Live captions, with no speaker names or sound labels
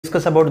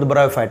Discuss about the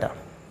Bryophyta.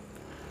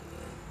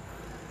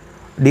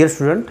 Dear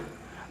student,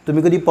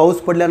 तुम्ही कधी पाऊस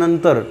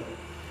पडल्यानंतर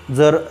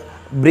जर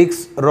ब्रिक्स,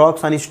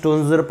 रॉक्स आणि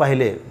स्टोन्स जर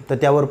पाहिले तर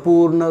त्यावर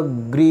पूर्ण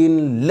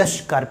ग्रीन लश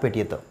कार्पेट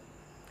येतं.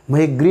 मग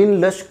हे ग्रीन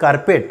लश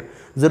कार्पेट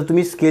जर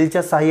तुम्ही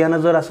स्केलच्या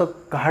सहाय्याने जर असं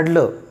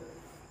काढलं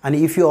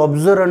आणि if you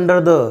observe under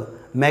the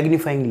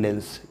magnifying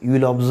lens you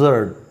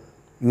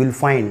will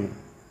find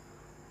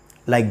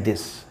like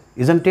this,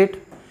 isn't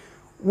it?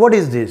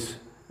 What is this?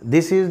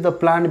 This is the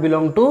plant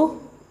belong to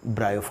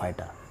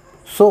Bryophyta.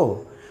 So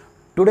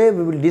today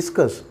we will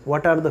discuss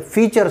what are the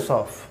features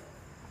of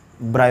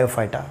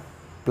Bryophyta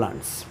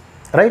plants,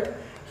 right?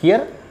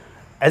 Here,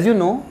 as you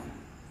know,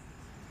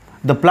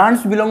 the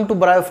plants belong to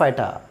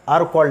Bryophyta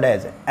are called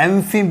as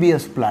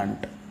amphibious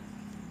plant.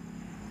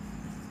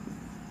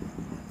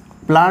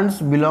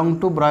 Plants belong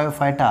to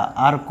Bryophyta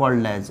are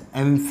called as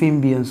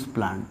amphibious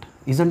plant,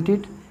 isn't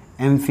it?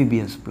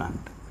 Amphibious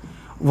plant.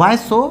 Why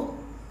so?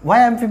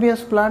 Why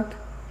amphibious plant?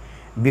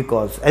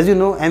 Because as you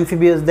know,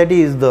 amphibious, that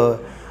is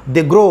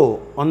they grow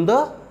on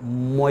the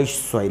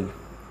moist soil.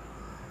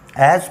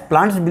 As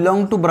plants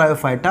belong to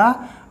Bryophyta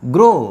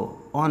grow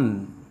on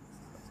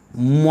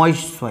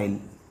moist soil.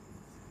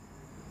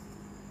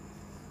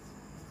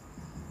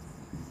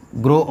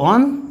 Grow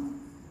on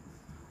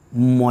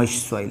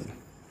moist soil.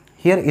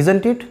 Here,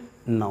 isn't it?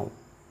 Now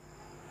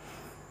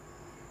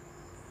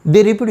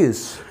they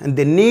reproduce and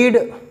they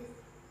need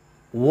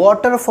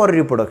water for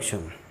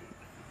reproduction,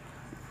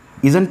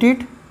 isn't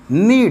it?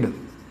 Need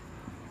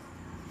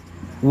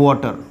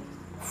water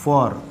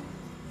for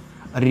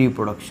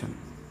reproduction.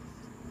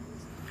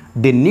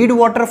 They need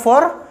water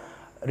for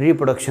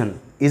reproduction,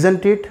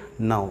 isn't it?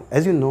 Now,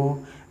 as you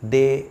know,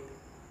 they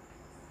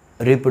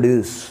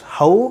reproduce.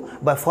 How?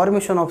 By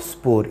formation of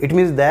spore. It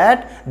means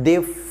that they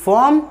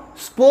form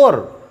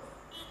spore.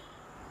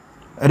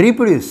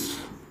 Reproduce.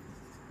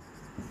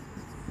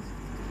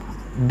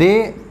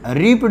 They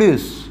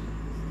reproduce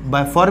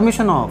by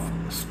formation of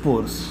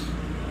spores.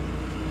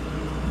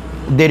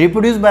 They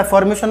reproduce by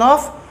formation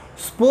of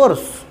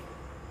spores.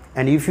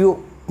 And if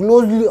you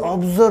closely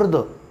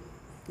observe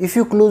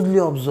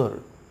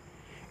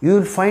you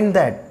will find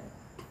that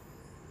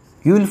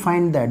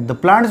the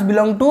plants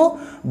belong to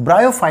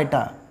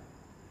Bryophyta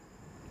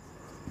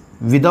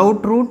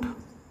without root,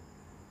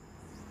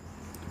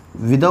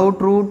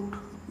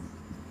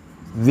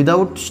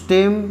 without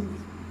stem,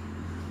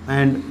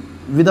 and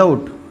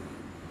without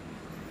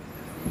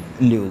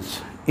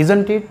leaves,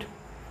 isn't it?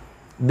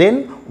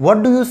 Then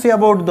what do you say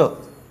about the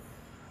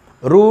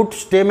root,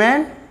 stem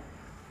and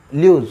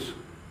leaves?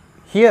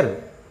 Here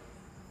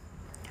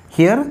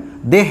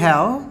they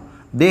have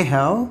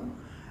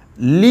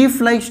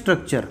leaf-like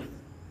structure.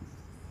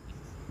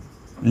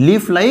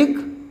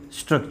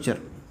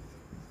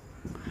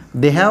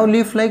 They have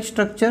leaf-like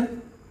structure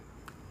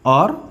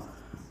or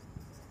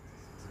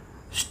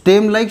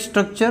stem-like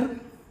structure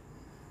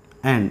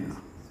and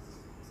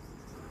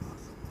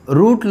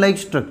root-like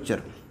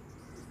structure,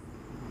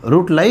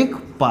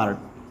 root-like part,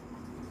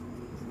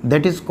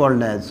 that is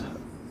called as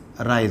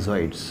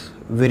rhizoids.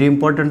 Very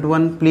important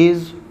one,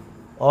 please.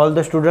 All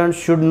the students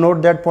should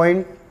note that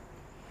point.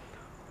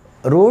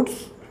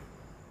 Roots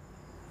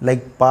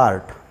like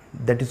part,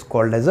 that is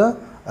called as a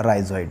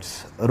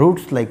rhizoids.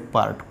 Roots like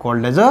part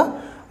called as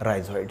a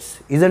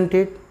rhizoids, isn't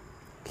it?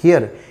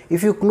 Here,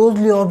 if you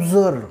closely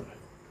observe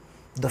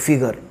the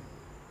figure,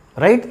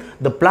 right,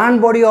 the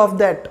plant body of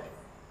that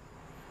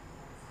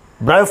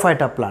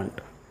Bryophyta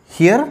plant,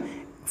 here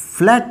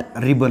flat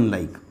ribbon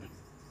like,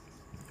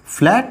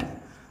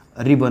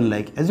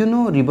 as you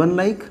know, ribbon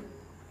like,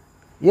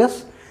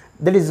 yes,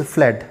 that is a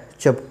flat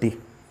chapti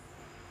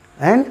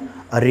and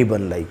a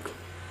ribbon like.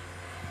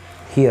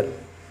 Here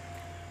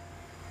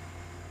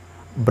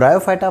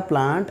Bryophyta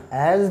plant,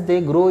 as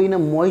they grow in a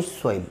moist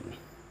soil,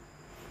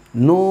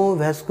 no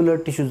vascular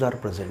tissues are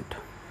present.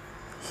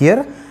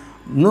 Here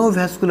no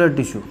vascular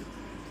tissue,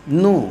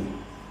 no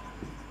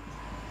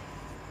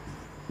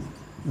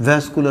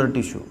vascular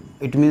tissue.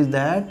 It means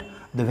that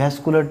the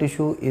vascular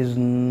tissue is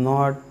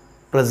not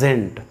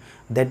present,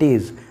 that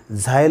is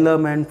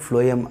xylem and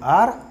phloem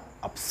are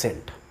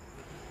absent.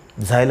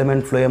 Xylem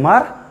and phloem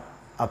are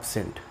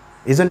absent,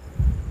 isn't?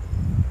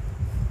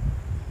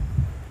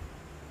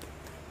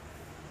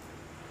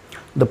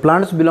 The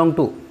plants belong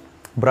to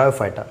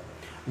Bryophyta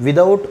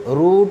without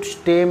root,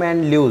 stem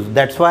and leaves.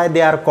 That's why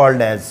they are called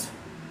as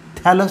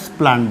thallus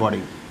plant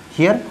body.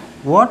 Here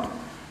what?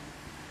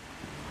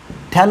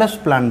 Thallus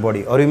plant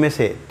body, or you may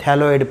say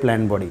thalloid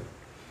plant body.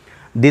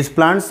 These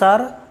plants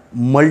are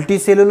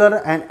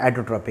multicellular and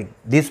autotrophic.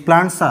 These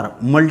plants are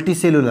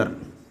multicellular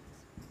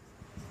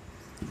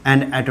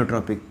and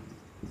autotrophic.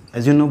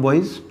 As you know,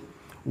 boys,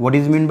 what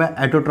is meant by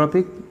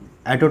autotrophic?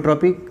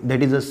 Autotrophic,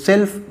 that is a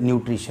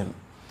self-nutrition.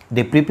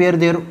 They prepare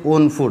their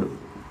own food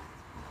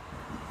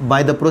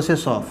by the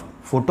process of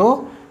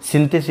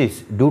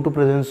photosynthesis due to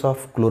presence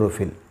of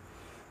chlorophyll.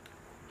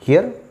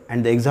 Here,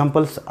 and the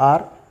examples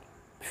are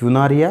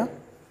Funaria,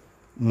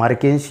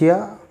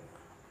 Markensia,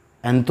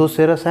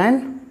 Anthocerus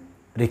and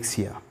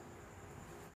Rixia.